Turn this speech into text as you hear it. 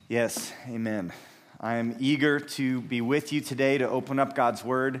Yes, amen. I am eager to be with you today to open up God's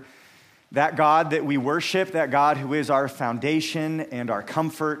word. That God that we worship, that God who is our foundation and our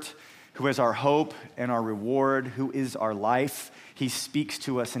comfort, who is our hope and our reward, who is our life, he speaks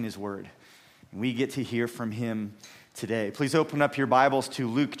to us in his word. We get to hear from him today. Please open up your Bibles to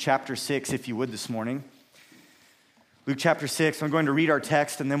Luke chapter 6, if you would, this morning. Luke chapter 6, I'm going to read our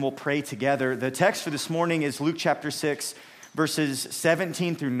text and then we'll pray together. The text for this morning is Luke chapter 6, verses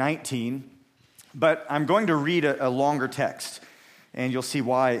 17 through 19, but I'm going to read a longer text, and you'll see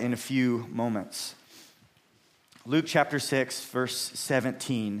why in a few moments. Luke chapter 6, verse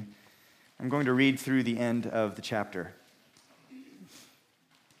 17. I'm going to read through the end of the chapter.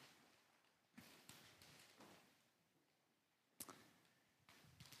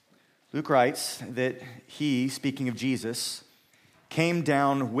 Luke writes that he, speaking of Jesus, came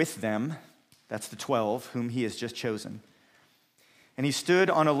down with them, that's the 12, whom he has just chosen. And he stood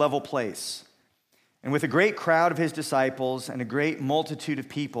on a level place. And with a great crowd of his disciples and a great multitude of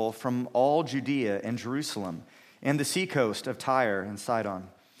people from all Judea and Jerusalem and the seacoast of Tyre and Sidon,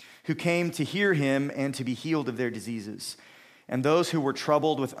 who came to hear him and to be healed of their diseases. And those who were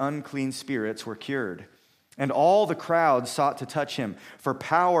troubled with unclean spirits were cured. And all the crowd sought to touch him, for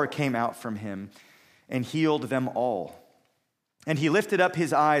power came out from him and healed them all. And he lifted up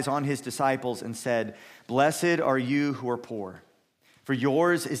his eyes on his disciples and said, "Blessed are you who are poor, for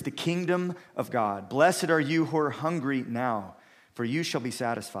yours is the kingdom of God. Blessed are you who are hungry now, for you shall be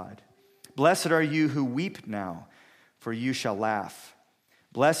satisfied. Blessed are you who weep now, for you shall laugh.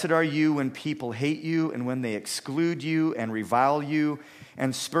 Blessed are you when people hate you and when they exclude you and revile you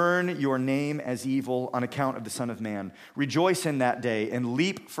and spurn your name as evil on account of the Son of Man. Rejoice in that day and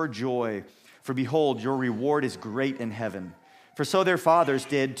leap for joy, for behold, your reward is great in heaven. For so their fathers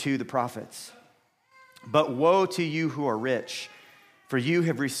did to the prophets. But woe to you who are rich, for you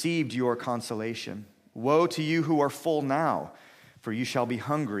have received your consolation. Woe to you who are full now, for you shall be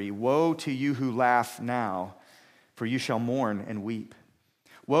hungry. Woe to you who laugh now, for you shall mourn and weep.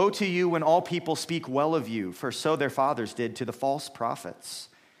 Woe to you when all people speak well of you, for so their fathers did to the false prophets.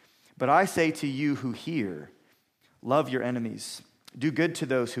 But I say to you who hear, love your enemies. Do good to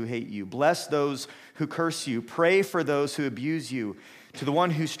those who hate you. Bless those who curse you. Pray for those who abuse you. To the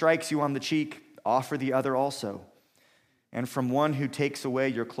one who strikes you on the cheek, offer the other also. And from one who takes away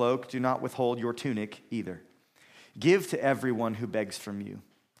your cloak, do not withhold your tunic either. Give to everyone who begs from you.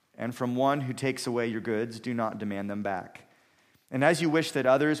 And from one who takes away your goods, do not demand them back. And as you wish that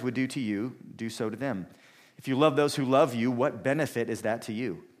others would do to you, do so to them. If you love those who love you, what benefit is that to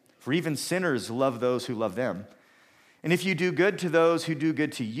you? For even sinners love those who love them. And if you do good to those who do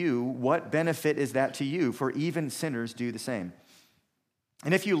good to you, what benefit is that to you? For even sinners do the same.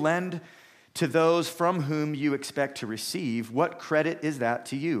 And if you lend to those from whom you expect to receive, what credit is that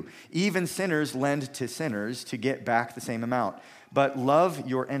to you? Even sinners lend to sinners to get back the same amount. But love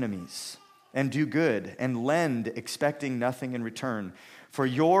your enemies and do good and lend, expecting nothing in return. For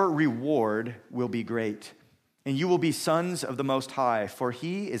your reward will be great, and you will be sons of the Most High, for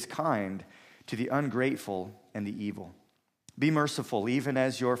he is kind to the ungrateful and the evil. Be merciful, even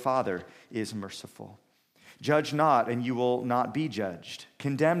as your Father is merciful. Judge not, and you will not be judged.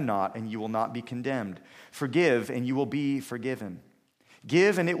 Condemn not, and you will not be condemned. Forgive, and you will be forgiven.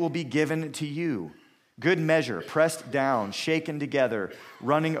 Give, and it will be given to you. Good measure, pressed down, shaken together,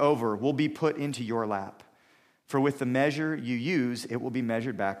 running over, will be put into your lap. For with the measure you use, it will be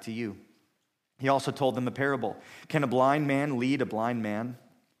measured back to you." He also told them a parable. "Can a blind man lead a blind man?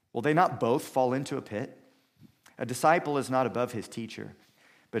 Will they not both fall into a pit? A disciple is not above his teacher,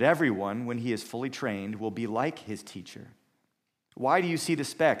 but everyone, when he is fully trained, will be like his teacher. Why do you see the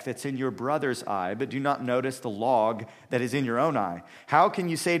speck that's in your brother's eye, but do not notice the log that is in your own eye? How can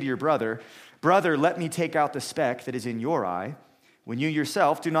you say to your brother, 'Brother, let me take out the speck that is in your eye,' when you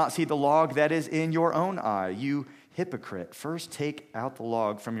yourself do not see the log that is in your own eye? You hypocrite, first take out the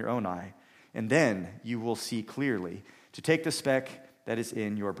log from your own eye, and then you will see clearly to take the speck that is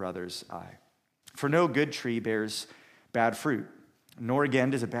in your brother's eye. For no good tree bears bad fruit, nor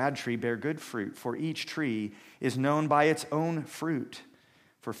again does a bad tree bear good fruit, for each tree is known by its own fruit.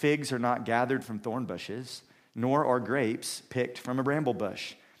 For figs are not gathered from thorn bushes, nor are grapes picked from a bramble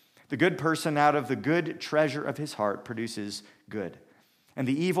bush. The good person out of the good treasure of his heart produces good, and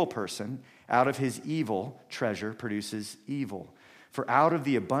the evil person out of his evil treasure produces evil. For out of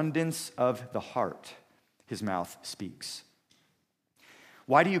the abundance of the heart his mouth speaks.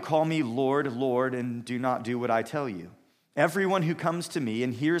 Why do you call me Lord, Lord, and do not do what I tell you? Everyone who comes to me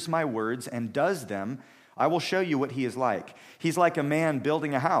and hears my words and does them, I will show you what he is like. He's like a man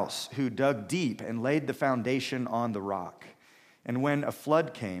building a house who dug deep and laid the foundation on the rock. And when a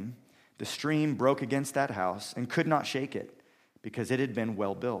flood came, the stream broke against that house and could not shake it, because it had been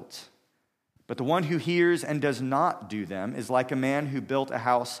well built. But the one who hears and does not do them is like a man who built a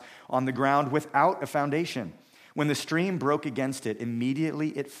house on the ground without a foundation. When the stream broke against it, immediately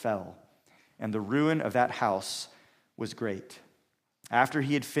it fell, and the ruin of that house was great. After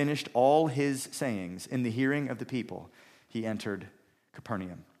he had finished all his sayings in the hearing of the people, he entered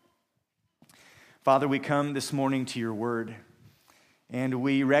Capernaum. Father, we come this morning to your word, and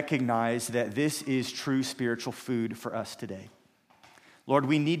we recognize that this is true spiritual food for us today. Lord,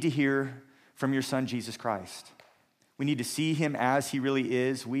 we need to hear from your Son, Jesus Christ. We need to see him as he really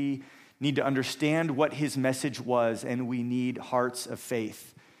is. We need to understand what his message was, and we need hearts of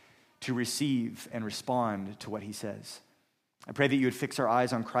faith to receive and respond to what he says. I pray that you would fix our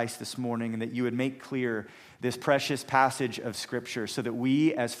eyes on Christ this morning and that you would make clear this precious passage of Scripture so that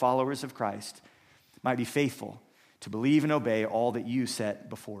we, as followers of Christ, might be faithful to believe and obey all that you set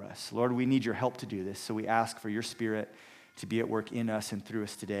before us. Lord, we need your help to do this, so we ask for your Spirit to be at work in us and through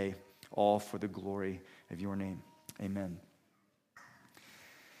us today, all for the glory of your name. Amen.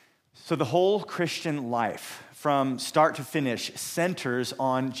 So the whole Christian life, from start to finish, centers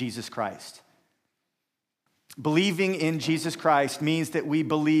on Jesus Christ. Believing in Jesus Christ means that we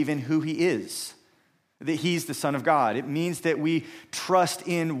believe in who he is, that he's the Son of God. It means that we trust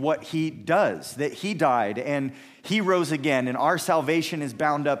in what he does, that he died and he rose again, and our salvation is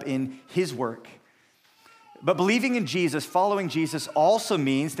bound up in his work. But believing in Jesus, following Jesus, also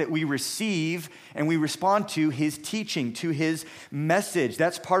means that we receive and we respond to his teaching, to his message.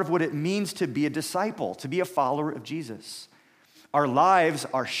 That's part of what it means to be a disciple, to be a follower of Jesus. Our lives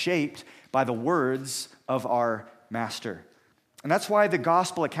are shaped by the words of our master. And that's why the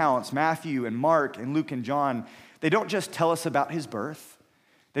gospel accounts, Matthew and Mark and Luke and John, they don't just tell us about his birth.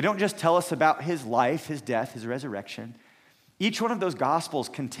 They don't just tell us about his life, his death, his resurrection. Each one of those gospels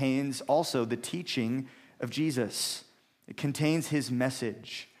contains also the teaching of Jesus. It contains his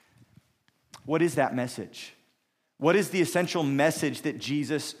message. What is that message? What is the essential message that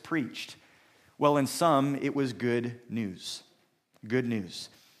Jesus preached? Well, in some, it was good news. Good news.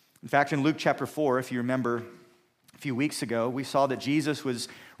 In fact, in Luke chapter 4, if you remember a few weeks ago, we saw that Jesus was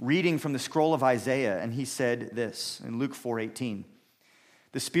reading from the scroll of Isaiah, and he said this in Luke 4:18.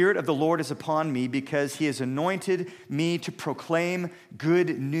 The Spirit of the Lord is upon me because he has anointed me to proclaim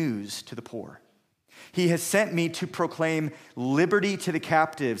good news to the poor. He has sent me to proclaim liberty to the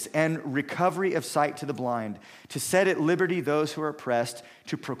captives and recovery of sight to the blind, to set at liberty those who are oppressed,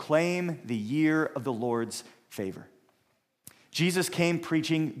 to proclaim the year of the Lord's favor. Jesus came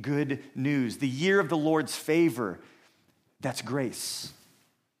preaching good news. The year of the Lord's favor, that's grace.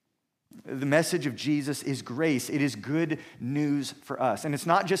 The message of Jesus is grace. It is good news for us. And it's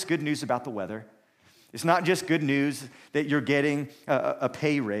not just good news about the weather. It's not just good news that you're getting a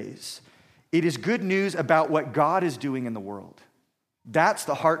pay raise. It is good news about what God is doing in the world. That's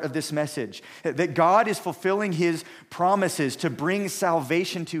the heart of this message, that God is fulfilling his promises to bring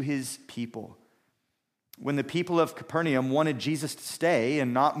salvation to his people. When the people of Capernaum wanted Jesus to stay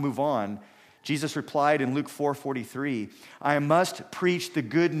and not move on, Jesus replied in Luke 4:43, I must preach the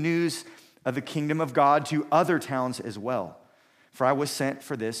good news of the kingdom of God to other towns as well, for I was sent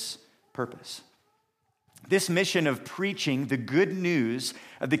for this purpose. This mission of preaching the good news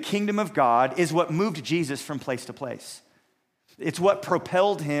of the kingdom of God is what moved Jesus from place to place. It's what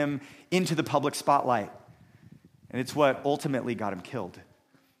propelled him into the public spotlight, and it's what ultimately got him killed.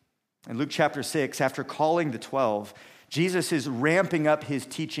 In Luke chapter 6, after calling the 12, Jesus is ramping up his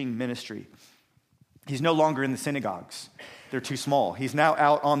teaching ministry. He's no longer in the synagogues. They're too small. He's now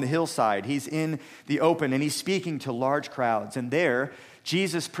out on the hillside. He's in the open, and he's speaking to large crowds. And there,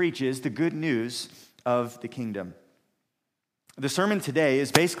 Jesus preaches the good news of the kingdom. The sermon today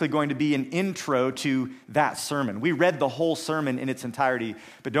is basically going to be an intro to that sermon. We read the whole sermon in its entirety,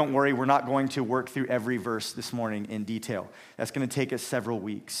 but don't worry, we're not going to work through every verse this morning in detail. That's going to take us several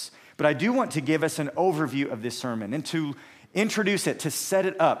weeks. But I do want to give us an overview of this sermon and to introduce it, to set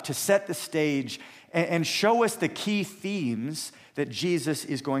it up, to set the stage, and show us the key themes that Jesus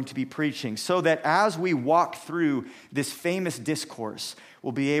is going to be preaching, so that as we walk through this famous discourse,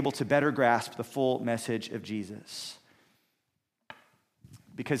 we'll be able to better grasp the full message of Jesus.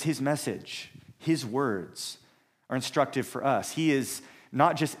 Because his message, his words, are instructive for us. He is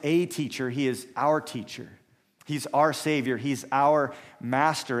not just a teacher, he is our teacher. He's our Savior, he's our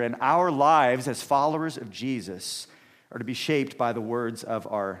master, and our lives as followers of Jesus are to be shaped by the words of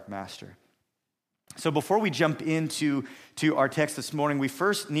our master. So before we jump into our text this morning, we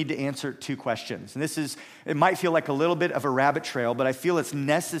first need to answer two questions. And it might feel like a little bit of a rabbit trail, but I feel it's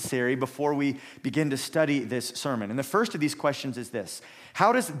necessary before we begin to study this sermon. And the first of these questions is this: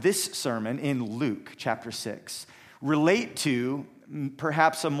 how does this sermon in Luke chapter 6 relate to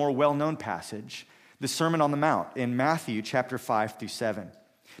perhaps a more well-known passage, the Sermon on the Mount in Matthew chapter 5 through 7?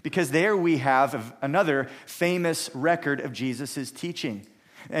 Because there we have another famous record of Jesus' teaching.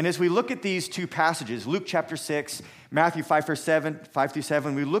 And as we look at these two passages, Luke chapter 6, Matthew 5 through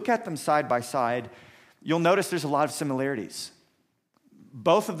 7, we look at them side by side, you'll notice there's a lot of similarities.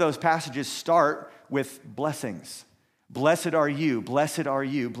 Both of those passages start with blessings. Blessed are you, blessed are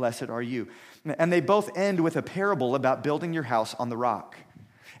you, blessed are you. And they both end with a parable about building your house on the rock.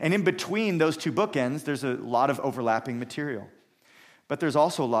 And in between those two bookends, there's a lot of overlapping material. But there's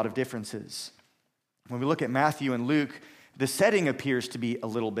also a lot of differences. When we look at Matthew and Luke, the setting appears to be a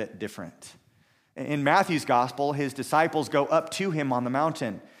little bit different. In Matthew's gospel, his disciples go up to him on the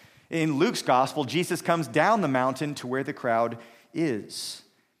mountain. In Luke's gospel, Jesus comes down the mountain to where the crowd is.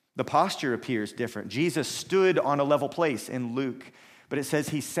 The posture appears different. Jesus stood on a level place in Luke, but it says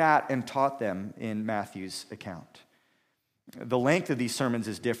he sat and taught them in Matthew's account. The length of these sermons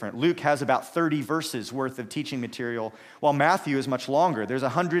is different. Luke has about 30 verses worth of teaching material, while Matthew is much longer. There's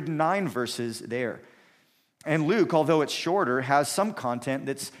 109 verses there. And Luke, although it's shorter, has some content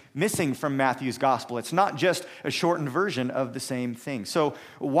that's missing from Matthew's gospel. It's not just a shortened version of the same thing. So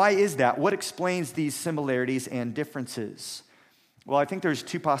why is that? What explains these similarities and differences? Well, I think there's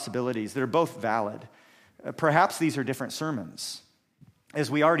two possibilities. They're both valid. Perhaps these are different sermons.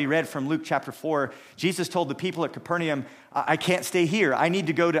 As we already read from Luke chapter 4, Jesus told the people at Capernaum, I can't stay here. I need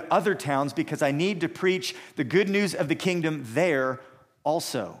to go to other towns because I need to preach the good news of the kingdom there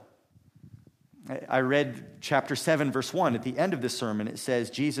also. I read chapter 7, verse 1. At the end of the sermon, it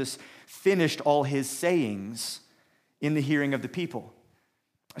says, Jesus finished all his sayings in the hearing of the people.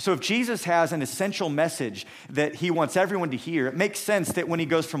 So if Jesus has an essential message that he wants everyone to hear, it makes sense that when he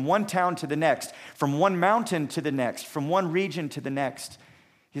goes from one town to the next, from one mountain to the next, from one region to the next,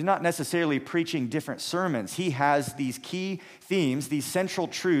 he's not necessarily preaching different sermons. He has these key themes, these central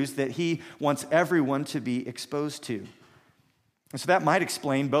truths that he wants everyone to be exposed to. And so that might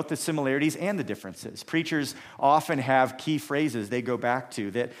explain both the similarities and the differences. Preachers often have key phrases they go back to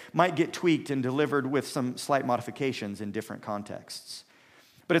that might get tweaked and delivered with some slight modifications in different contexts.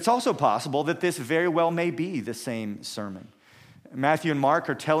 But it's also possible that this very well may be the same sermon. Matthew and Mark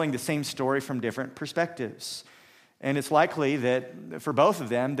are telling the same story from different perspectives. And it's likely that for both of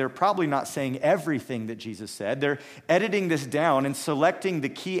them, they're probably not saying everything that Jesus said. They're editing this down and selecting the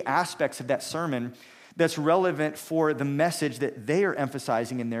key aspects of that sermon that's relevant for the message that they are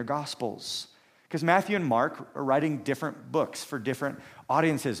emphasizing in their gospels. Because Matthew and Mark are writing different books for different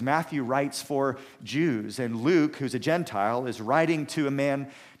audiences. Matthew writes for Jews, and Luke, who's a Gentile, is writing to a man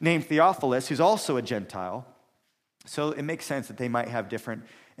named Theophilus, who's also a Gentile. So it makes sense that they might have different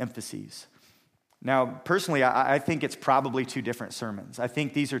emphases. Now, personally, I think it's probably two different sermons. I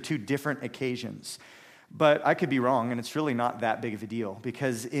think these are two different occasions. But I could be wrong, and it's really not that big of a deal,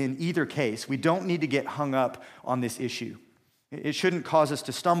 because in either case, we don't need to get hung up on this issue. It shouldn't cause us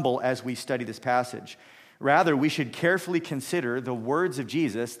to stumble as we study this passage. Rather, we should carefully consider the words of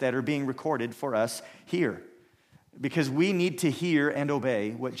Jesus that are being recorded for us here, because we need to hear and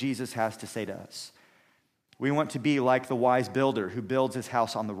obey what Jesus has to say to us. We want to be like the wise builder who builds his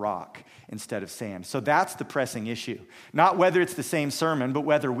house on the rock instead of sand. So that's the pressing issue. Not whether it's the same sermon, but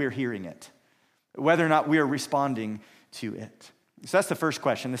whether we're hearing it, whether or not we are responding to it. So that's the first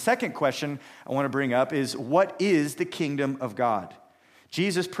question. The second question I want to bring up is, what is the kingdom of God?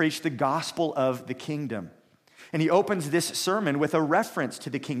 Jesus preached the gospel of the kingdom. And he opens this sermon with a reference to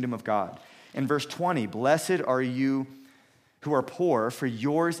the kingdom of God. In verse 20, blessed are you who are poor, for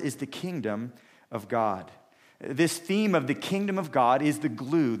yours is the kingdom of God. This theme of the kingdom of God is the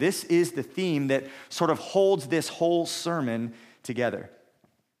glue. This is the theme that sort of holds this whole sermon together.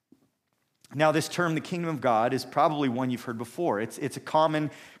 Now, this term, the kingdom of God, is probably one you've heard before. It's a common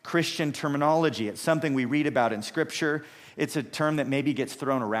Christian terminology. It's something we read about in Scripture. It's a term that maybe gets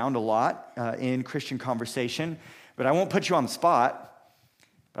thrown around a lot in Christian conversation. But I won't put you on the spot.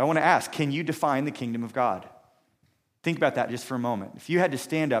 But I want to ask, can you define the kingdom of God? Think about that just for a moment. If you had to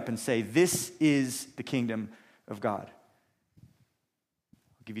stand up and say, this is the kingdom of God,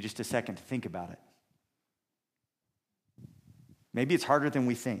 I'll give you just a second to think about it. Maybe it's harder than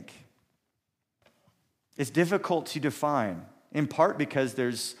we think. It's difficult to define, in part because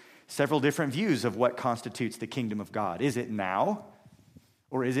there's several different views of what constitutes the kingdom of God. Is it now,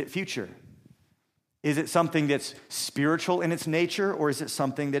 or is it future? Is it something that's spiritual in its nature, or is it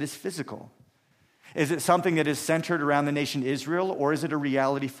something that is physical? Is it something that is centered around the nation Israel, or is it a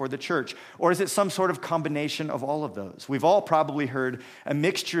reality for the church? Or is it some sort of combination of all of those? We've all probably heard a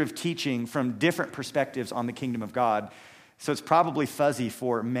mixture of teaching from different perspectives on the kingdom of God, so it's probably fuzzy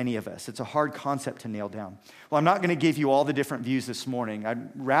for many of us. It's a hard concept to nail down. Well, I'm not going to give you all the different views this morning.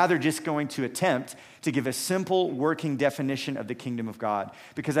 I'm rather just going to attempt to give a simple working definition of the kingdom of God,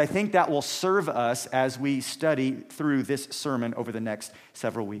 because I think that will serve us as we study through this sermon over the next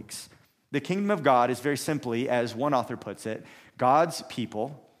several weeks. The kingdom of God is very simply, as one author puts it, God's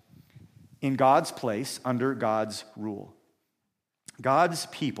people in God's place under God's rule. God's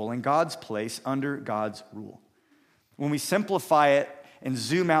people in God's place under God's rule. When we simplify it and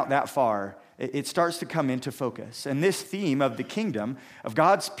zoom out that far, it starts to come into focus. And this theme of the kingdom, of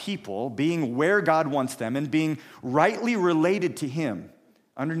God's people being where God wants them and being rightly related to Him,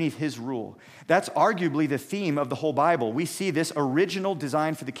 underneath His rule. That's arguably the theme of the whole Bible. We see this original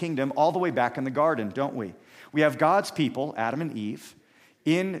design for the kingdom all the way back in the garden, don't we? We have God's people, Adam and Eve,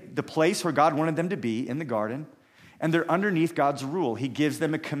 in the place where God wanted them to be, in the garden, and they're underneath God's rule. He gives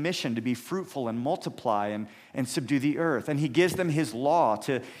them a commission to be fruitful and multiply and subdue the earth. And He gives them His law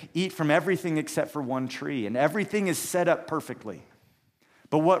to eat from everything except for one tree. And everything is set up perfectly.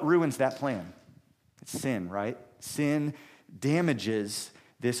 But what ruins that plan? It's sin, right? Sin damages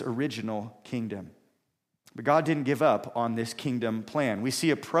this original kingdom. But God didn't give up on this kingdom plan. We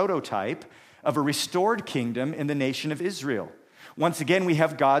see a prototype of a restored kingdom in the nation of Israel. Once again, we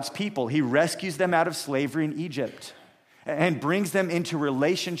have God's people. He rescues them out of slavery in Egypt and brings them into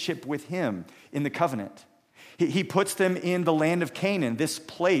relationship with Him in the covenant. He puts them in the land of Canaan, this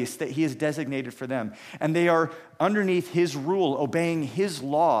place that He has designated for them. And they are underneath His rule, obeying His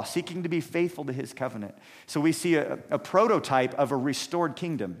law, seeking to be faithful to His covenant. So we see a prototype of a restored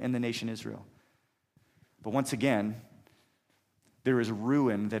kingdom in the nation Israel. But once again, there is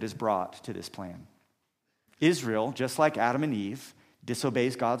ruin that is brought to this plan. Israel, just like Adam and Eve,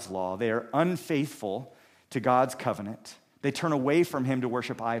 disobeys God's law. They are unfaithful to God's covenant. They turn away from Him to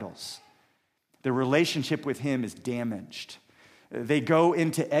worship idols. Their relationship with Him is damaged. They go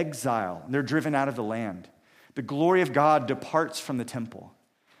into exile. They're driven out of the land. The glory of God departs from the temple.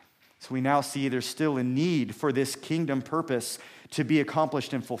 So we now see there's still a need for this kingdom purpose to be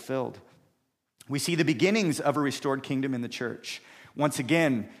accomplished and fulfilled. We see the beginnings of a restored kingdom in the church. Once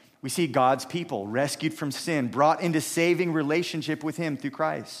again, we see God's people rescued from sin, brought into saving relationship with Him through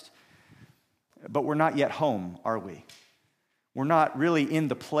Christ. But we're not yet home, are we? We're not really in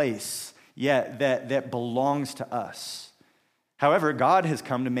the place yet that belongs to us. However, God has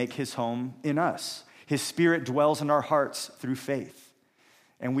come to make His home in us. His Spirit dwells in our hearts through faith,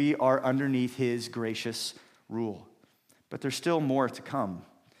 and we are underneath His gracious rule. But there's still more to come.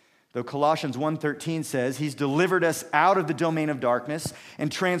 Though Colossians 1:13 says He's delivered us out of the domain of darkness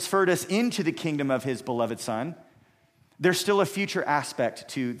and transferred us into the kingdom of His beloved Son, there's still a future aspect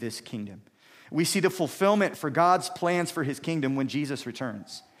to this kingdom. We see the fulfillment for God's plans for His kingdom when Jesus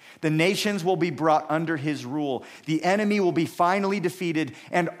returns. The nations will be brought under His rule. The enemy will be finally defeated,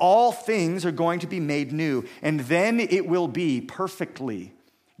 and all things are going to be made new. And then it will be perfectly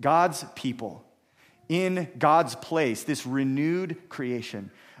God's people in God's place, this renewed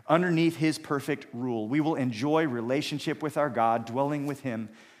creation, underneath His perfect rule. We will enjoy relationship with our God, dwelling with Him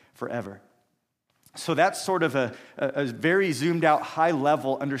forever. So that's sort of a very zoomed out, high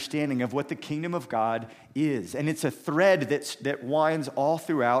level understanding of what the kingdom of God is. And it's a thread that winds all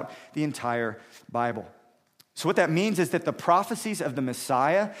throughout the entire Bible. So what that means is that the prophecies of the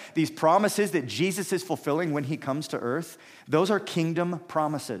Messiah, these promises that Jesus is fulfilling when He comes to earth, those are kingdom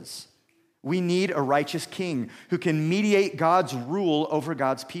promises. We need a righteous king who can mediate God's rule over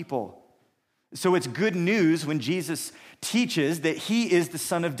God's people. So it's good news when Jesus teaches that He is the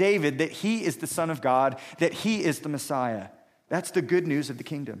Son of David, that He is the Son of God, that He is the Messiah. That's the good news of the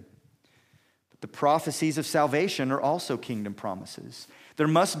kingdom. But the prophecies of salvation are also kingdom promises. There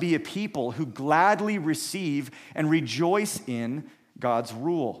must be a people who gladly receive and rejoice in God's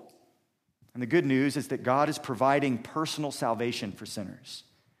rule. And the good news is that God is providing personal salvation for sinners,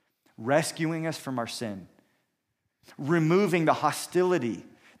 rescuing us from our sin, removing the hostility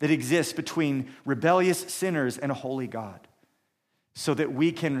that exists between rebellious sinners and a holy God, so that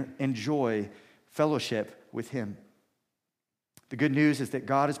we can enjoy fellowship with Him. The good news is that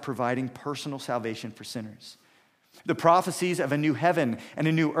God is providing personal salvation for sinners. The prophecies of a new heaven and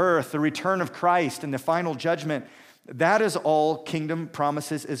a new earth, the return of Christ and the final judgment, that is all kingdom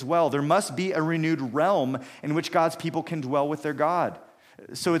promises as well. There must be a renewed realm in which God's people can dwell with their God.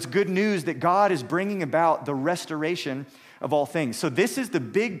 So it's good news that God is bringing about the restoration of all things. So this is the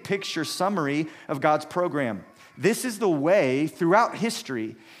big picture summary of God's program. This is the way throughout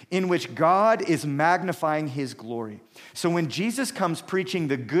history in which God is magnifying his glory. So when Jesus comes preaching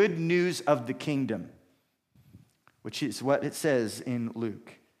the good news of the kingdom, which is what it says in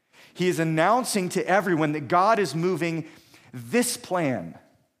Luke, he is announcing to everyone that God is moving this plan,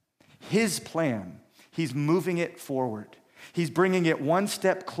 his plan. He's moving it forward. He's bringing it one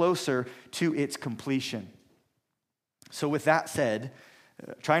step closer to its completion. So with that said,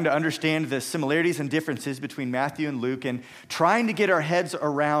 trying to understand the similarities and differences between Matthew and Luke and trying to get our heads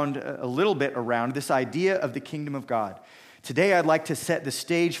around a little bit around this idea of the kingdom of God. Today, I'd like to set the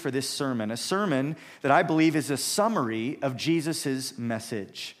stage for this sermon, a sermon that I believe is a summary of Jesus'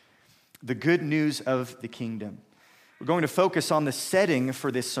 message, the good news of the kingdom. We're going to focus on the setting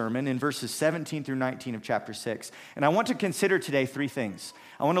for this sermon in verses 17 through 19 of chapter 6. And I want to consider today three things.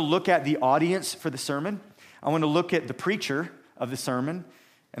 I want to look at the audience for the sermon. I want to look at the preacher of the sermon,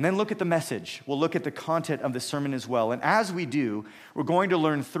 and then look at the message. We'll look at the content of the sermon as well. And as we do, we're going to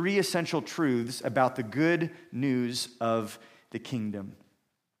learn three essential truths about the good news of the kingdom.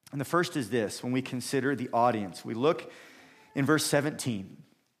 And the first is this: when we consider the audience, we look in verse 17.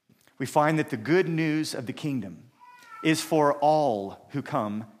 We find that the good news of the kingdom is for all who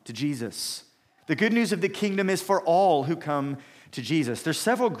come to Jesus. The good news of the kingdom is for all who come to Jesus. There's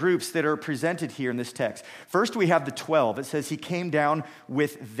several groups that are presented here in this text. First, we have the 12. It says he came down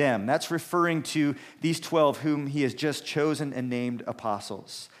with them. That's referring to these 12 whom he has just chosen and named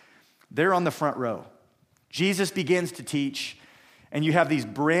apostles. They're on the front row. Jesus begins to teach, and you have these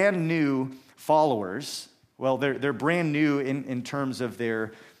brand new followers. Well, they're brand new in terms of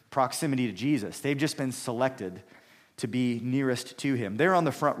their proximity to Jesus. They've just been selected to be nearest to him. They're on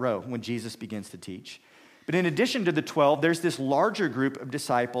the front row when Jesus begins to teach. But in addition to the 12, there's this larger group of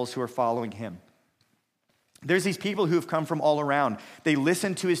disciples who are following him. There's these people who have come from all around. They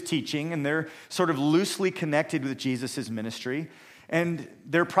listen to his teaching, and they're sort of loosely connected with Jesus' ministry, and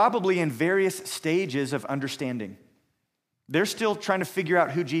they're probably in various stages of understanding. They're still trying to figure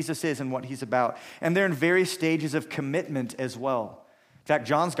out who Jesus is and what he's about, and they're in various stages of commitment as well. In fact,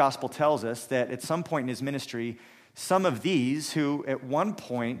 John's gospel tells us that at some point in his ministry, some of these who at one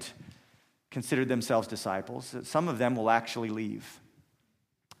point considered themselves disciples, some of them will actually leave.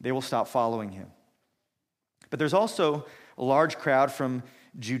 They will stop following him. But there's also a large crowd from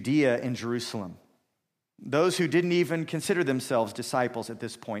Judea and Jerusalem, those who didn't even consider themselves disciples at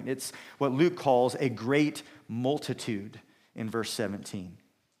this point. It's what Luke calls a great multitude in verse 17.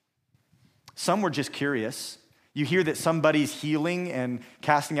 Some were just curious. You hear that somebody's healing and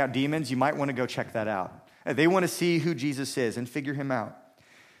casting out demons, you might want to go check that out. They want to see who Jesus is and figure him out.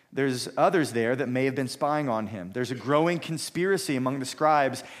 There's others there that may have been spying on him. There's a growing conspiracy among the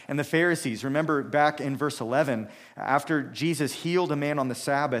scribes and the Pharisees. Remember back in verse 11, after Jesus healed a man on the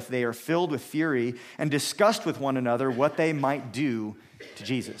Sabbath, they are filled with fury and discussed with one another what they might do to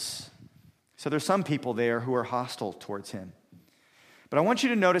Jesus. So there's some people there who are hostile towards him. But I want you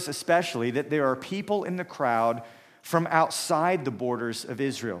to notice especially that there are people in the crowd from outside the borders of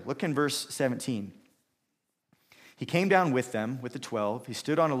Israel. Look in verse 17. He came down with them, with the 12. He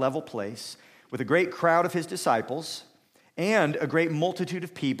stood on a level place with a great crowd of his disciples and a great multitude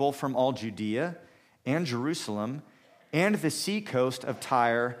of people from all Judea and Jerusalem and the seacoast of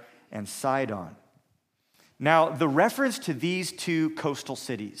Tyre and Sidon. Now, the reference to these two coastal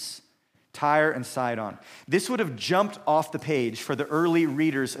cities, Tyre and Sidon, this would have jumped off the page for the early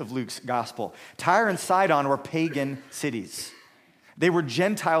readers of Luke's gospel. Tyre and Sidon were pagan cities. They were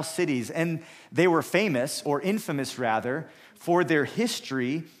Gentile cities, and they were famous, or infamous rather, for their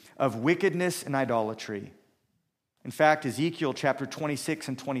history of wickedness and idolatry. In fact, Ezekiel chapter 26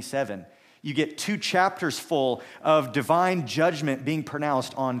 and 27, you get 2 chapters full of divine judgment being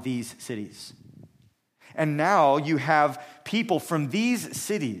pronounced on these cities. And now you have people from these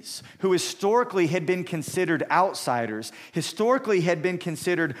cities who historically had been considered outsiders, historically had been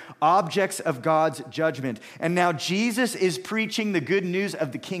considered objects of God's judgment. And now Jesus is preaching the good news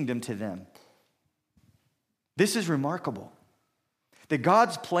of the kingdom to them. This is remarkable. That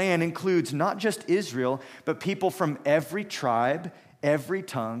God's plan includes not just Israel, but people from every tribe, every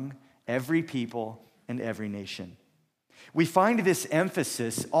tongue, every people, and every nation. We find this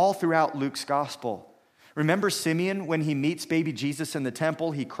emphasis all throughout Luke's gospel. Remember Simeon, when he meets baby Jesus in the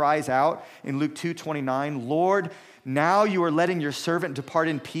temple, he cries out in Luke 2:29, "Lord, now you are letting your servant depart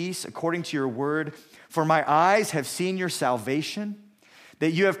in peace according to your word, for my eyes have seen your salvation,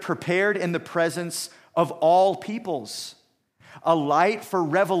 that you have prepared in the presence of all peoples, a light for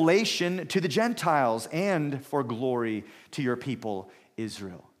revelation to the Gentiles and for glory to your people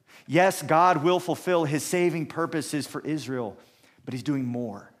Israel." Yes, God will fulfill his saving purposes for Israel, but he's doing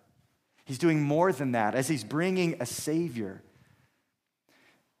more. He's doing more than that as he's bringing a Savior.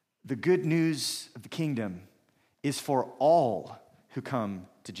 The good news of the kingdom is for all who come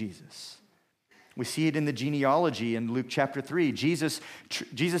to Jesus. We see it in the genealogy in Luke chapter 3. Jesus'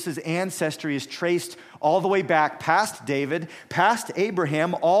 ancestry is traced all the way back past David, past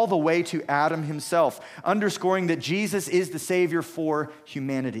Abraham, all the way to Adam himself, underscoring that Jesus is the Savior for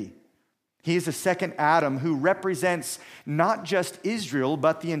humanity. He is the second Adam who represents not just Israel,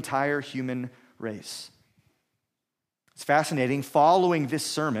 but the entire human race. It's fascinating. Following this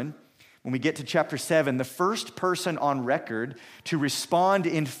sermon, when we get to chapter 7, the first person on record to respond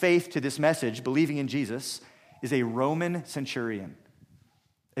in faith to this message, believing in Jesus, is a Roman centurion,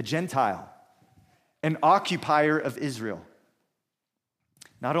 a Gentile, an occupier of Israel.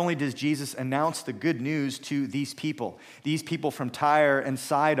 Not only does Jesus announce the good news to these people from Tyre and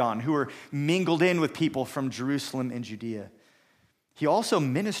Sidon, who are mingled in with people from Jerusalem and Judea, he also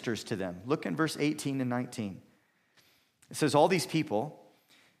ministers to them. Look in verse 18 and 19. It says, all these people,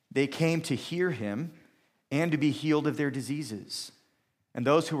 they came to hear him and to be healed of their diseases. And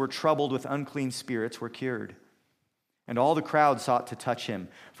those who were troubled with unclean spirits were cured. And all the crowd sought to touch him,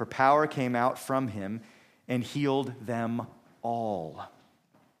 for power came out from him and healed them all.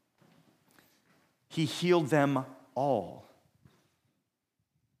 He healed them all,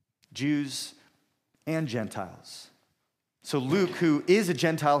 Jews and Gentiles. So Luke, who is a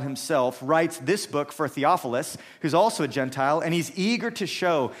Gentile himself, writes this book for Theophilus, who's also a Gentile, and he's eager to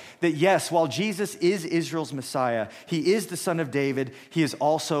show that yes, while Jesus is Israel's Messiah, he is the Son of David, he is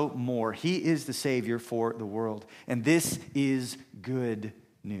also more. He is the Savior for the world. And this is good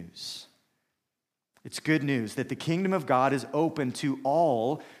news. It's good news that the kingdom of God is open to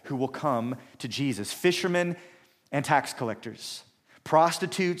all who will come to Jesus, fishermen and tax collectors,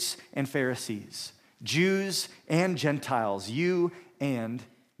 prostitutes and Pharisees, Jews and Gentiles, you and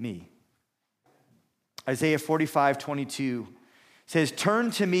me. Isaiah 45:22 says, turn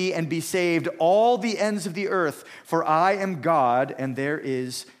to me and be saved, all the ends of the earth, for I am God and there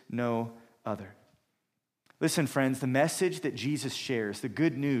is no other. Listen, friends, the message that Jesus shares, the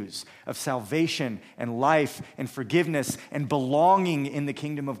good news of salvation and life and forgiveness and belonging in the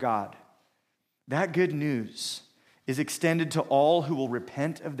kingdom of God, that good news is extended to all who will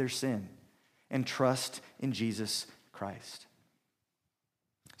repent of their sin and trust in Jesus Christ.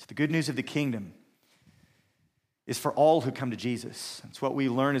 So the good news of the kingdom is for all who come to Jesus. That's what we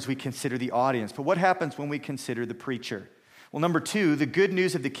learn as we consider the audience. But what happens when we consider the preacher? Well, number two, the good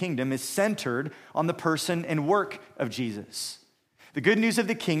news of the kingdom is centered on the person and work of Jesus. The good news of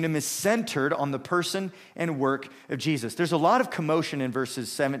the kingdom is centered on the person and work of Jesus. There's a lot of commotion in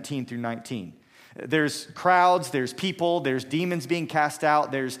verses 17 through 19. There's crowds, there's people, there's demons being cast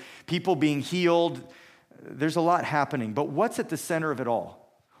out, there's people being healed. There's a lot happening. But what's at the center of it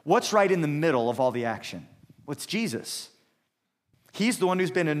all? What's right in the middle of all the action? Well, it's Jesus. He's the one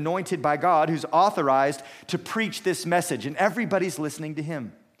who's been anointed by God, who's authorized to preach this message, and everybody's listening to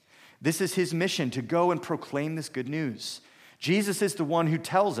him. This is his mission, to go and proclaim this good news. Jesus is the one who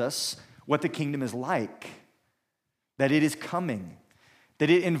tells us what the kingdom is like, that it is coming, that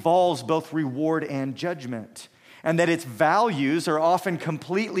it involves both reward and judgment, and that its values are often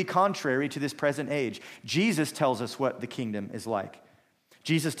completely contrary to this present age. Jesus tells us what the kingdom is like.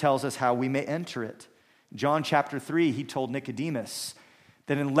 Jesus tells us how we may enter it. John chapter 3, he told Nicodemus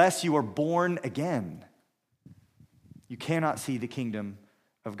that unless you are born again, you cannot see the kingdom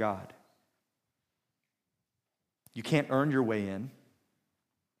of God. You can't earn your way in.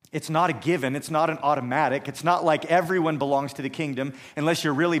 It's not a given. It's not an automatic. It's not like everyone belongs to the kingdom unless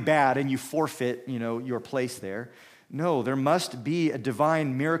you're really bad and you forfeit, your place there. No, there must be a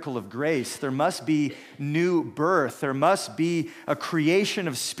divine miracle of grace. There must be new birth. There must be a creation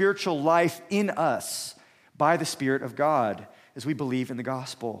of spiritual life in us by the Spirit of God as we believe in the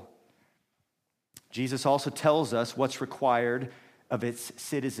gospel. Jesus also tells us what's required of its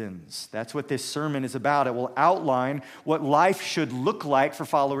citizens. That's what this sermon is about. It will outline what life should look like for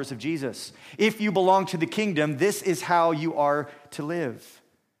followers of Jesus. If you belong to the kingdom, this is how you are to live.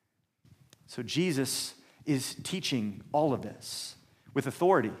 So Jesus is teaching all of this with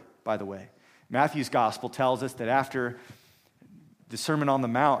authority, by the way. Matthew's gospel tells us that after the Sermon on the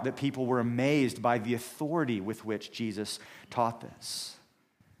Mount, that people were amazed by the authority with which Jesus taught this.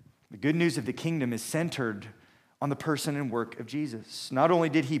 The good news of the kingdom is centered on the person and work of Jesus. Not only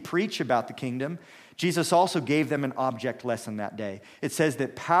did he preach about the kingdom, Jesus also gave them an object lesson that day. It says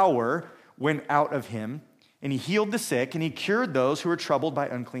that power went out of him, and he healed the sick, and he cured those who were troubled by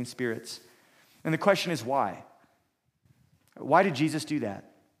unclean spirits. And the question is why? Why did Jesus do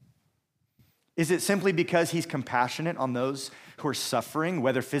that? Is it simply because he's compassionate on those who are suffering,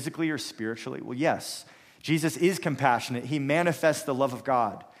 whether physically or spiritually? Well, yes, Jesus is compassionate. He manifests the love of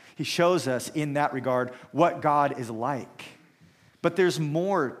God. He shows us in that regard what God is like. But there's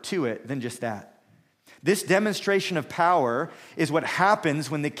more to it than just that. This demonstration of power is what happens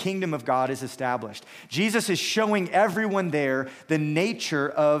when the kingdom of God is established. Jesus is showing everyone there the nature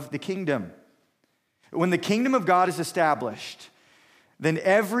of the kingdom. When the kingdom of God is established, then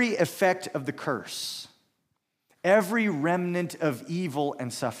every effect of the curse, every remnant of evil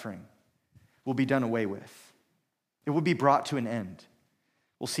and suffering will be done away with. It will be brought to an end.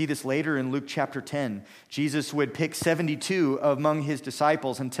 We'll see this later in Luke chapter 10. Jesus would pick 72 among his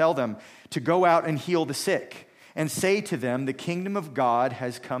disciples and tell them to go out and heal the sick and say to them, the kingdom of God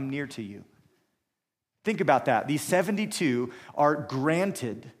has come near to you. Think about that. These 72 are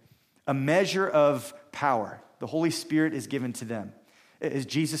granted a measure of power. The Holy Spirit is given to them as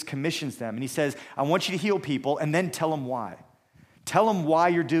Jesus commissions them. And he says, I want you to heal people, and then tell them why. Tell them why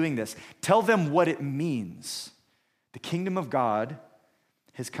you're doing this. Tell them what it means. The kingdom of God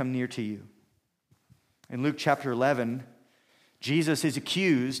has come near to you. In Luke chapter 11, Jesus is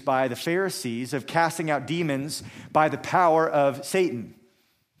accused by the Pharisees of casting out demons by the power of Satan.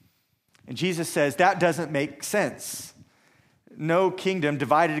 And Jesus says, that doesn't make sense. No kingdom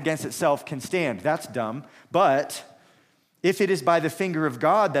divided against itself can stand. That's dumb. But if it is by the finger of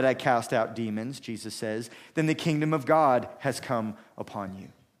God that I cast out demons, Jesus says, then the kingdom of God has come upon you.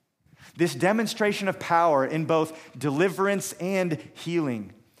 This demonstration of power in both deliverance and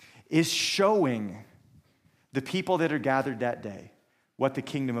healing is showing the people that are gathered that day what the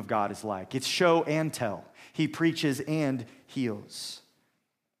kingdom of God is like. It's show and tell. He preaches and heals.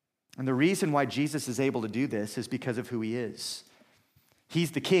 And the reason why Jesus is able to do this is because of who he is.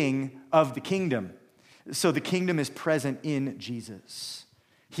 He's the king of the kingdom. So the kingdom is present in Jesus.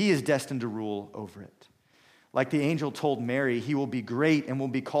 He is destined to rule over it. Like the angel told Mary, he will be great and will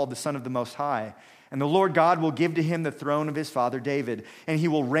be called the Son of the Most High. And the Lord God will give to him the throne of his father David. And he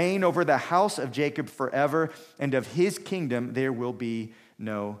will reign over the house of Jacob forever. And of his kingdom there will be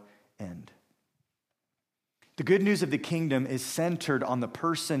no end. The good news of the kingdom is centered on the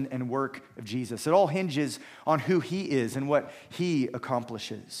person and work of Jesus. It all hinges on who he is and what he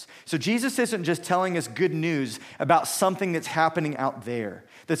accomplishes. So Jesus isn't just telling us good news about something that's happening out there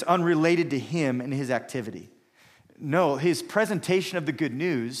that's unrelated to him and his activity. No, his presentation of the good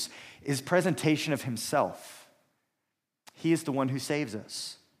news is presentation of himself. He is the one who saves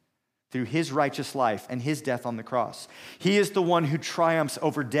us through his righteous life and his death on the cross. He is the one who triumphs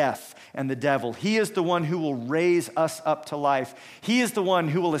over death and the devil. He is the one who will raise us up to life. He is the one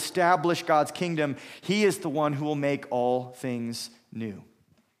who will establish God's kingdom. He is the one who will make all things new.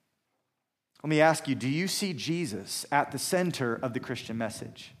 Let me ask you, do you see Jesus at the center of the Christian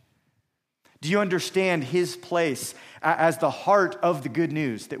message? Do you understand his place as the heart of the good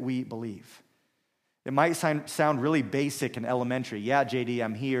news that we believe? It might sound really basic and elementary. Yeah, JD,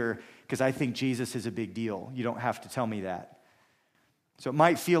 I'm here because I think Jesus is a big deal. You don't have to tell me that. So it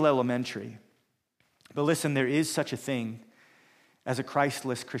might feel elementary. But listen, there is such a thing as a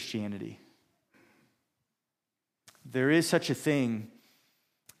Christless Christianity. There is such a thing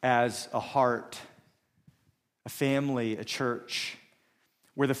as a heart, a family, a church,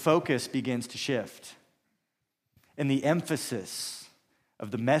 where the focus begins to shift. And the emphasis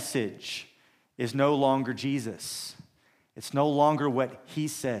of the message is no longer Jesus. It's no longer what he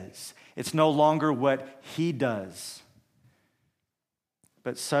says. It's no longer what he does.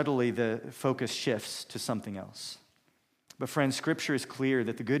 But subtly the focus shifts to something else. But friends, Scripture is clear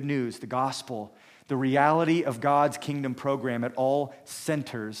that the good news, the gospel, the reality of God's kingdom program, it all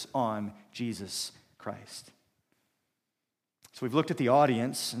centers on Jesus Christ. So we've looked at the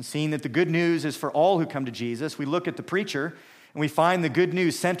audience and seen that the good news is for all who come to Jesus. We look at the preacher and we find the good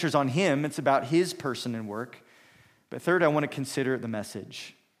news centers on him. It's about his person and work. But third, I want to consider the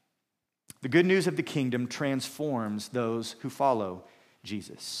message. The good news of the kingdom transforms those who follow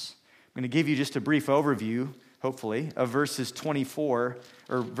Jesus. I'm going to give you just a brief overview, hopefully, of verses 20 through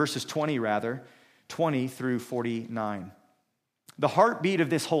 49. The heartbeat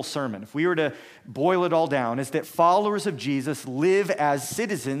of this whole sermon, if we were to boil it all down, is that followers of Jesus live as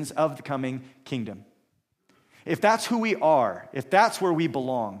citizens of the coming kingdom. If that's who we are, if that's where we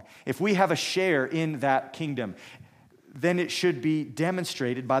belong, if we have a share in that kingdom, then it should be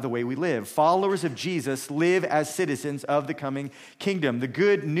demonstrated by the way we live. Followers of Jesus live as citizens of the coming kingdom. The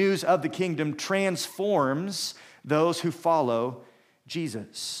good news of the kingdom transforms those who follow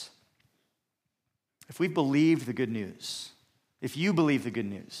Jesus. If we've believed the good news, if you believe the good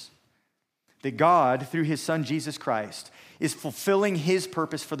news, that God, through his Son Jesus Christ, is fulfilling his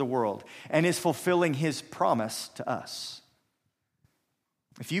purpose for the world and is fulfilling his promise to us.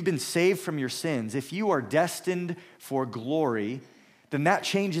 If you've been saved from your sins, if you are destined for glory, then that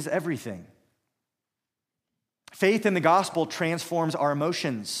changes everything. Faith in the gospel transforms our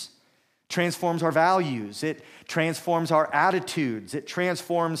emotions, transforms our values, it transforms our attitudes, it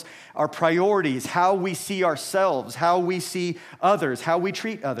transforms our priorities, how we see ourselves, how we see others, how we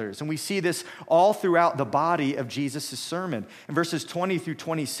treat others. And we see this all throughout the body of Jesus' sermon. In verses 20 through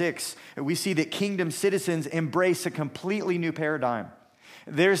 26, we see that kingdom citizens embrace a completely new paradigm.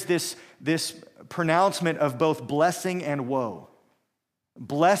 There's this pronouncement of both blessing and woe.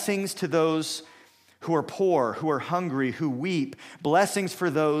 Blessings to those who are poor, who are hungry, who weep. Blessings for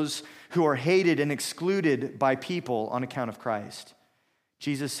those who are hated and excluded by people on account of Christ.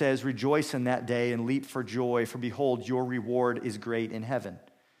 Jesus says, rejoice in that day and leap for joy, for behold, your reward is great in heaven.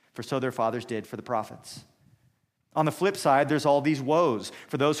 For so their fathers did for the prophets. On the flip side, there's all these woes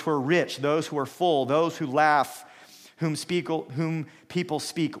for those who are rich, those who are full, those who laugh, whom people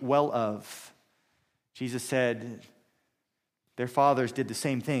speak well of. Jesus said, their fathers did the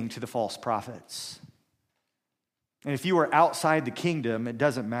same thing to the false prophets. And if you are outside the kingdom, it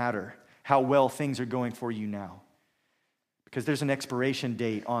doesn't matter how well things are going for you now, because there's an expiration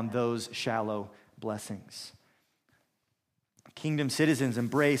date on those shallow blessings. Kingdom citizens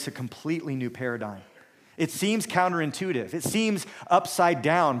embrace a completely new paradigm. It seems counterintuitive. It seems upside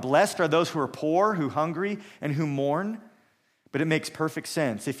down. Blessed are those who are poor, who are hungry, and who mourn. But it makes perfect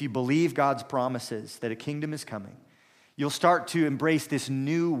sense if you believe God's promises that a kingdom is coming. You'll start to embrace this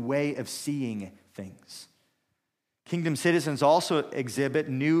new way of seeing things. Kingdom citizens also exhibit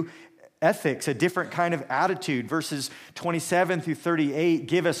new ethics, a different kind of attitude. Verses 27 through 38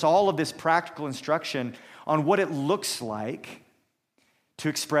 give us all of this practical instruction on what it looks like to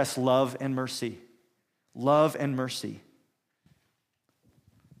express love and mercy. Love and mercy.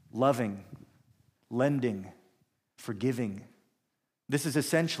 Loving, lending, forgiving. This is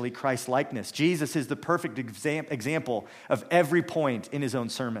essentially Christ-likeness. Jesus is the perfect example of every point in his own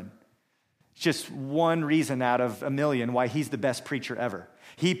sermon. It's just one reason out of a million why he's the best preacher ever.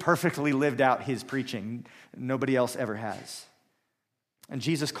 He perfectly lived out his preaching. Nobody else ever has. And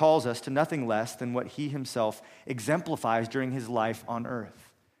Jesus calls us to nothing less than what he himself exemplifies during his life on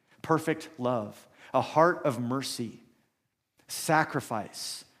earth. Perfect love, a heart of mercy,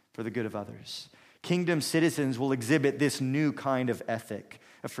 sacrifice for the good of others. Kingdom citizens will exhibit this new kind of ethic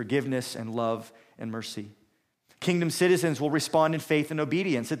of forgiveness and love and mercy. Kingdom citizens will respond in faith and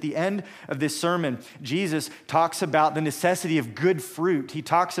obedience. At the end of this sermon, Jesus talks about the necessity of good fruit. He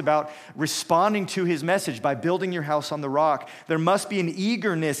talks about responding to his message by building your house on the rock. There must be an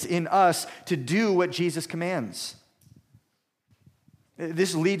eagerness in us to do what Jesus commands.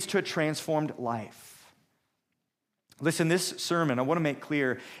 This leads to a transformed life. Listen, this sermon, I want to make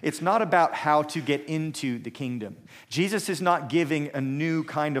clear, it's not about how to get into the kingdom. Jesus is not giving a new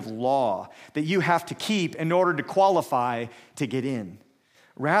kind of law that you have to keep in order to qualify to get in.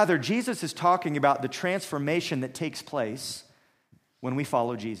 Rather, Jesus is talking about the transformation that takes place when we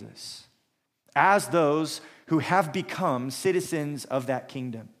follow Jesus, as those who have become citizens of that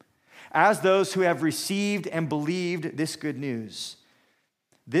kingdom, as those who have received and believed this good news.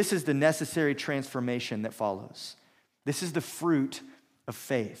 This is the necessary transformation that follows. This is the fruit of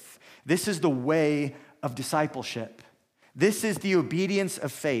faith. This is the way of discipleship. This is the obedience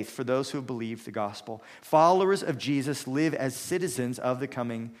of faith for those who have believed the gospel. Followers of Jesus live as citizens of the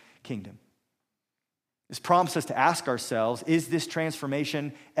coming kingdom. This prompts us to ask ourselves, is this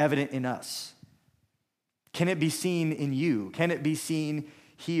transformation evident in us? Can it be seen in you? Can it be seen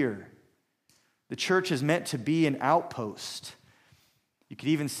here? The church is meant to be an outpost. You could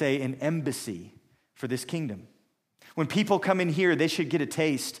even say an embassy for this kingdom. When people come in here, they should get a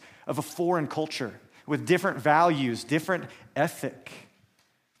taste of a foreign culture with different values, different ethic.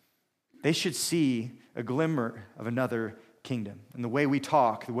 They should see a glimmer of another kingdom. And the way we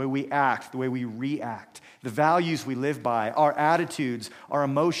talk, the way we act, the way we react, the values we live by, our attitudes, our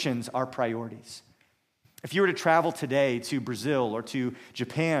emotions, our priorities. If you were to travel today to Brazil or to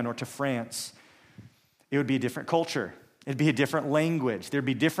Japan or to France, it would be a different culture. It'd be a different language. There'd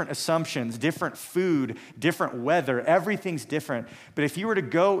be different assumptions, different food, different weather. Everything's different. But if you were to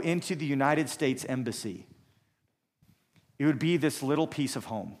go into the United States Embassy, it would be this little piece of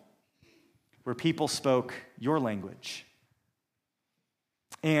home where people spoke your language.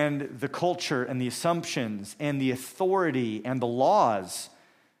 And the culture and the assumptions and the authority and the laws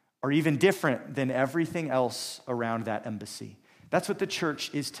are even different than everything else around that embassy. That's what the church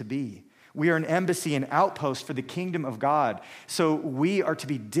is to be. We are an embassy, an outpost for the kingdom of God. So we are to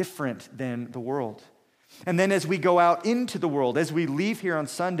be different than the world. And then as we go out into the world, as we leave here on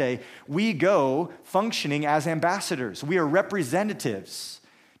Sunday, we go functioning as ambassadors. We are representatives,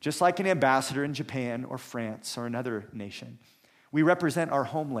 just like an ambassador in Japan or France or another nation. We represent our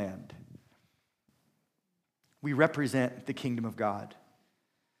homeland. We represent the kingdom of God.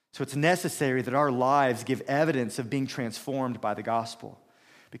 So it's necessary that our lives give evidence of being transformed by the gospel.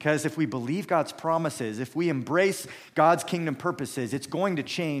 Because if we believe God's promises, if we embrace God's kingdom purposes, it's going to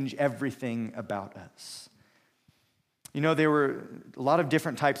change everything about us. You know, there were a lot of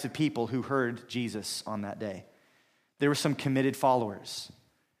different types of people who heard Jesus on that day. There were some committed followers.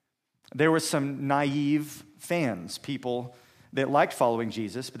 There were some naive fans, people that liked following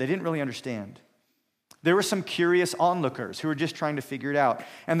Jesus, but they didn't really understand. There were some curious onlookers who were just trying to figure it out.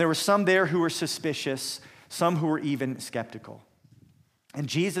 And there were some there who were suspicious, some who were even skeptical. And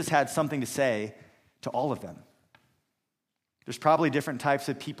Jesus had something to say to all of them. There's probably different types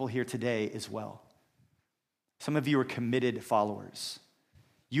of people here today as well. Some of you are committed followers.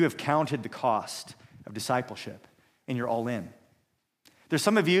 You have counted the cost of discipleship, and you're all in. There's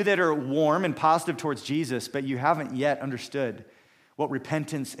some of you that are warm and positive towards Jesus, but you haven't yet understood what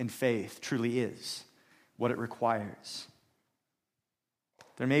repentance and faith truly is, what it requires.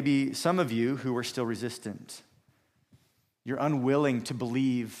 There may be some of you who are still resistant. You're unwilling to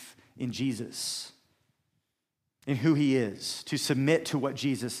believe in Jesus, in who he is, to submit to what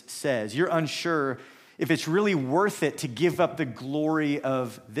Jesus says. You're unsure if it's really worth it to give up the glory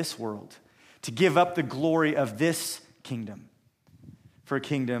of this world, to give up the glory of this kingdom for a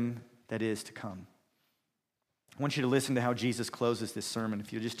kingdom that is to come. I want you to listen to how Jesus closes this sermon.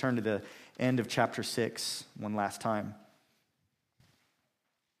 If you'll just turn to the end of chapter 6 one last time.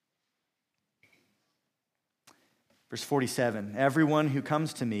 Verse 47, everyone who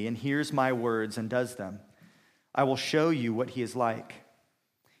comes to me and hears my words and does them, I will show you what he is like.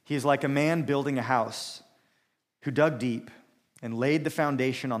 He is like a man building a house who dug deep and laid the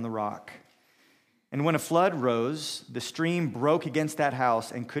foundation on the rock. And when a flood rose, the stream broke against that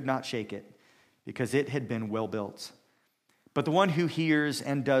house and could not shake it, because it had been well built. But the one who hears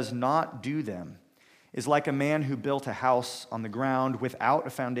and does not do them is like a man who built a house on the ground without a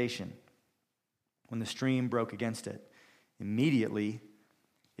foundation. When the stream broke against it, immediately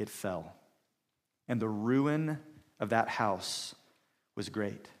it fell. And the ruin of that house was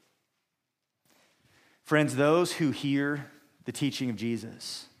great. Friends, those who hear the teaching of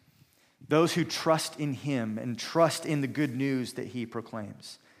Jesus, those who trust in him and trust in the good news that he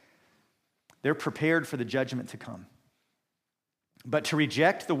proclaims, they're prepared for the judgment to come. But to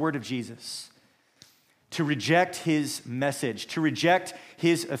reject the word of Jesus, to reject his message, to reject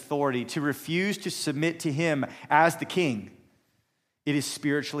his authority, to refuse to submit to him as the king, it is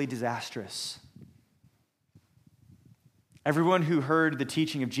spiritually disastrous. Everyone who heard the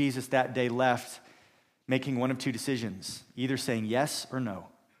teaching of Jesus that day left making one of two decisions, either saying yes or no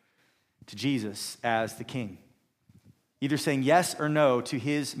to Jesus as the king, either saying yes or no to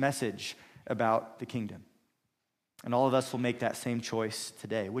his message about the kingdom. And all of us will make that same choice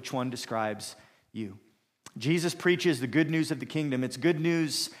today. Which one describes you? Jesus preaches the good news of the kingdom. It's good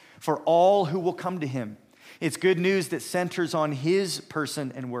news for all who will come to him. It's good news that centers on his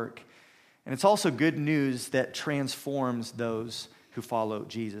person and work. And it's also good news that transforms those who follow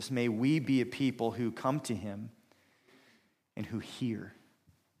Jesus. May we be a people who come to him and who hear.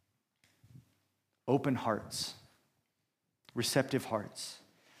 Open hearts, receptive hearts.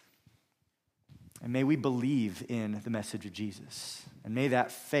 And may we believe in the message of Jesus. And may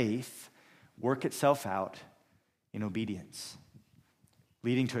that faith work itself out in obedience,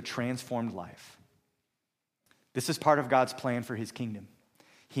 leading to a transformed life. This is part of God's plan for his kingdom.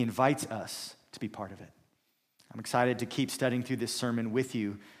 He invites us to be part of it. I'm excited to keep studying through this sermon with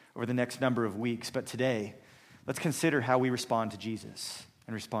you over the next number of weeks. But today, let's consider how we respond to Jesus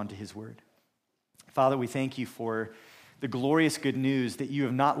and respond to his word. Father, we thank you for the glorious good news that you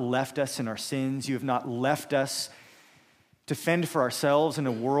have not left us in our sins. You have not left us to fend for ourselves in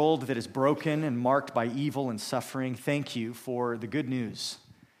a world that is broken and marked by evil and suffering. Thank you for the good news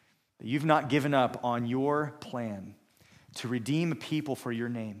that you've not given up on your plan to redeem a people for your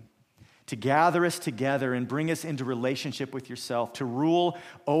name, to gather us together and bring us into relationship with yourself, to rule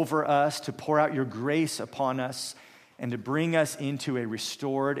over us, to pour out your grace upon us, and to bring us into a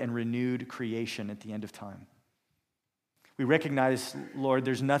restored and renewed creation at the end of time. We recognize, Lord,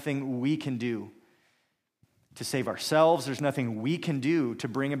 there's nothing we can do to save ourselves. There's nothing we can do to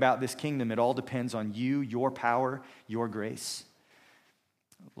bring about this kingdom. It all depends on you, your power, your grace.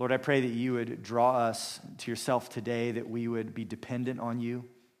 Lord, I pray that you would draw us to yourself today, that we would be dependent on you,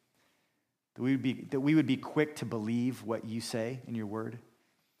 that we would be quick to believe what you say in your word,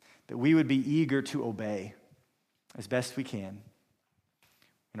 that we would be eager to obey as best we can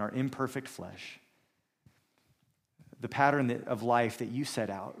in our imperfect flesh, the pattern of life that you set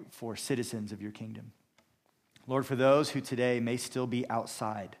out for citizens of your kingdom. Lord, for those who today may still be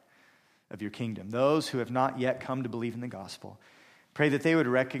outside of your kingdom, those who have not yet come to believe in the gospel, pray that they would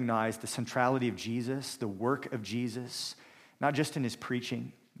recognize the centrality of Jesus, the work of Jesus, not just in his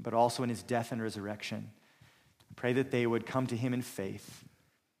preaching, but also in his death and resurrection. Pray that they would come to him in faith,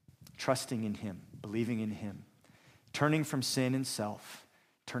 trusting in him, believing in him, turning from sin and self,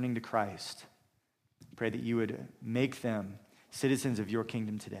 turning to Christ. Pray that you would make them citizens of your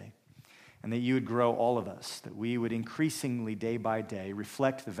kingdom today, and that you would grow all of us, that we would increasingly, day by day,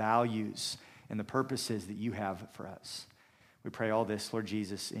 reflect the values and the purposes that you have for us. We pray all this, Lord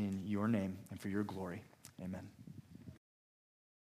Jesus, in your name and for your glory. Amen.